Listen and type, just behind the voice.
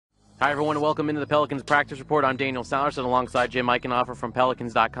Hi, everyone, and welcome into the Pelicans Practice Report. I'm Daniel Sallerson alongside Jim Eichenhofer from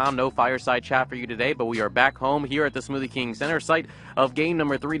Pelicans.com. No fireside chat for you today, but we are back home here at the Smoothie King Center, site of game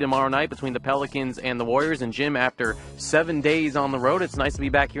number 3 tomorrow night between the Pelicans and the Warriors. And Jim, after 7 days on the road, it's nice to be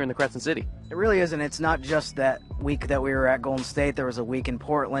back here in the Crescent City. It really is, and it's not just that week that we were at Golden State. There was a week in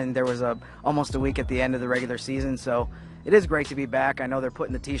Portland. There was almost a week at the end of the regular season, so it is great to be back. I know they're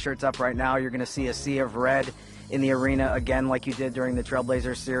putting the T-shirts up right now. You're going to see a sea of red in the arena again like you did during the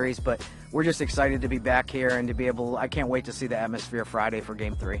Trailblazers series, but we're just excited to be back here and to be able – I can't wait to see the atmosphere Friday for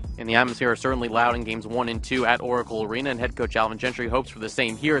Game 3. And the atmosphere is certainly loud in Games 1 and 2 at Oracle Arena, and head coach Alvin Gentry hopes for the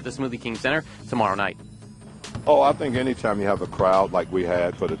same here at the Smoothie King Center tomorrow night. Oh, I think anytime you have a crowd like we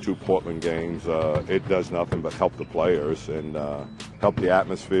had for the 2 Portland games, it does nothing but help the players and help the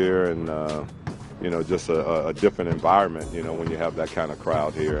atmosphere and, just a different environment, when you have that kind of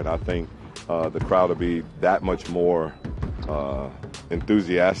crowd here. And I think the crowd will be that much more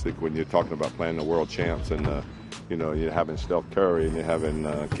enthusiastic when you're talking about playing the world champs and, you're having Steph Curry and you're having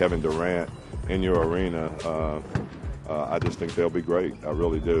Kevin Durant in your arena. I just think they'll be great. I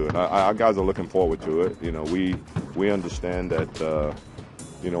really do. And our guys are looking forward to it. We understand that,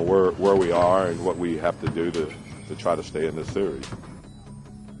 where we are and what we have to do to try to stay in this series.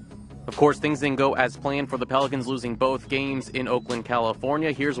 Of course, things didn't go as planned for the Pelicans, losing both games in Oakland,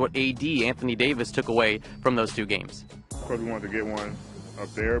 California. Here's what AD Anthony Davis took away from those 2 games. Of course, we wanted to get one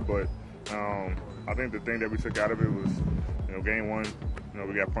up there, but I think the thing that we took out of it was, game 1,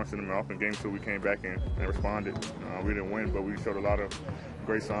 we got punched in the mouth. In game 2, we came back and responded. We didn't win, but we showed a lot of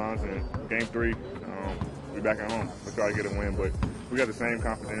great signs. And game 3, we back at home. We'll try to get a win, but we got the same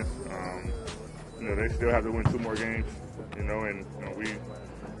confidence. They still have to win 2 more games, and we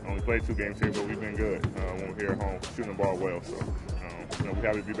only played 2 games here, but we've been good when we're here at home, shooting the ball well. So, we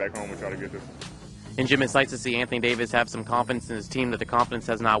have to be back home and try to get this. And Jim, it's nice to see Anthony Davis have some confidence in his team, that the confidence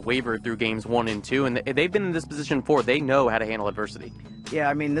has not wavered through games 1 and 2, and they've been in this position before. They know how to handle adversity. Yeah,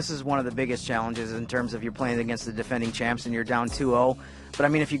 I mean, this is one of the biggest challenges in terms of you're playing against the defending champs and you're down 2-0. But, I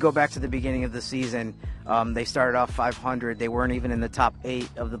mean, if you go back to the beginning of the season, they started off 500. They weren't even in the top 8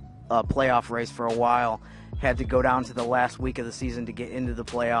 of the playoff race for a while. Had to go down to the last week of the season to get into the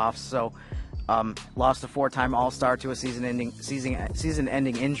playoffs. So, lost a 4-time All-Star to a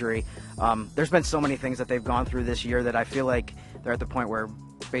season-ending injury. There's been so many things that they've gone through this year that I feel like they're at the point where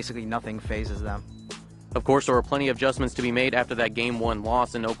basically nothing phases them. Of course, there were plenty of adjustments to be made after that Game 1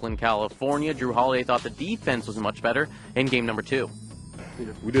 loss in Oakland, California. Drew Holiday thought the defense was much better in Game number 2.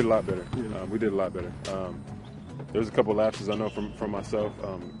 We did a lot better. We did a lot better. There's a couple lapses I know from myself,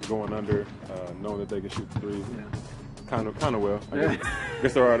 going under, knowing that they can shoot 3, kind of well. I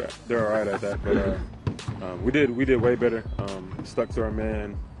guess they're all right at that. But we did way better. Stuck to our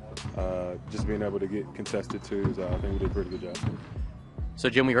man. Just being able to get contested twos. I think we did a pretty good job. So,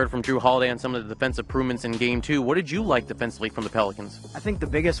 Jim, we heard from Drew Holiday on some of the defensive improvements in Game 2. What did you like defensively from the Pelicans? I think the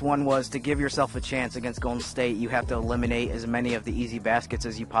biggest one was to give yourself a chance against Golden State. You have to eliminate as many of the easy baskets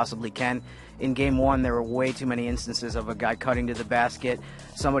as you possibly can. In Game 1, there were way too many instances of a guy cutting to the basket.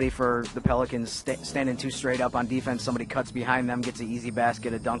 Somebody for the Pelicans standing too straight up on defense. Somebody cuts behind them, gets an easy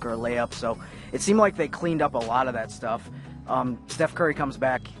basket, a dunk or a layup. So it seemed like they cleaned up a lot of that stuff. Steph Curry comes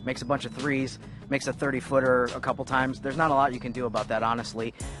back, makes a bunch of threes, makes a 30-footer a couple times. There's not a lot you can do about that,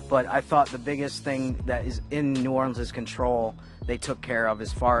 honestly. But I thought the biggest thing that is in New Orleans' control they took care of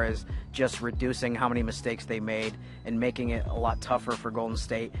as far as just reducing how many mistakes they made and making it a lot tougher for Golden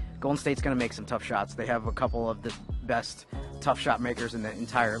State. Golden State's going to make some tough shots. They have a couple of the best tough shot makers in the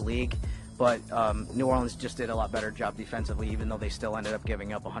entire league. But New Orleans just did a lot better job defensively, even though they still ended up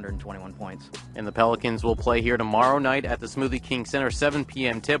giving up 121 points. And the Pelicans will play here tomorrow night at the Smoothie King Center, 7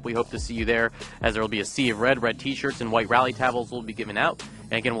 p.m. tip. We hope to see you there, as there will be a sea of red T-shirts and white rally towels will be given out.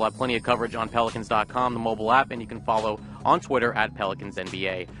 And again, we'll have plenty of coverage on Pelicans.com, the mobile app, and you can follow on Twitter at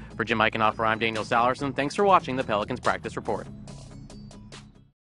PelicansNBA. For Jim Eichenhofer, I'm Daniel Sallerson. Thanks for watching the Pelicans Practice Report.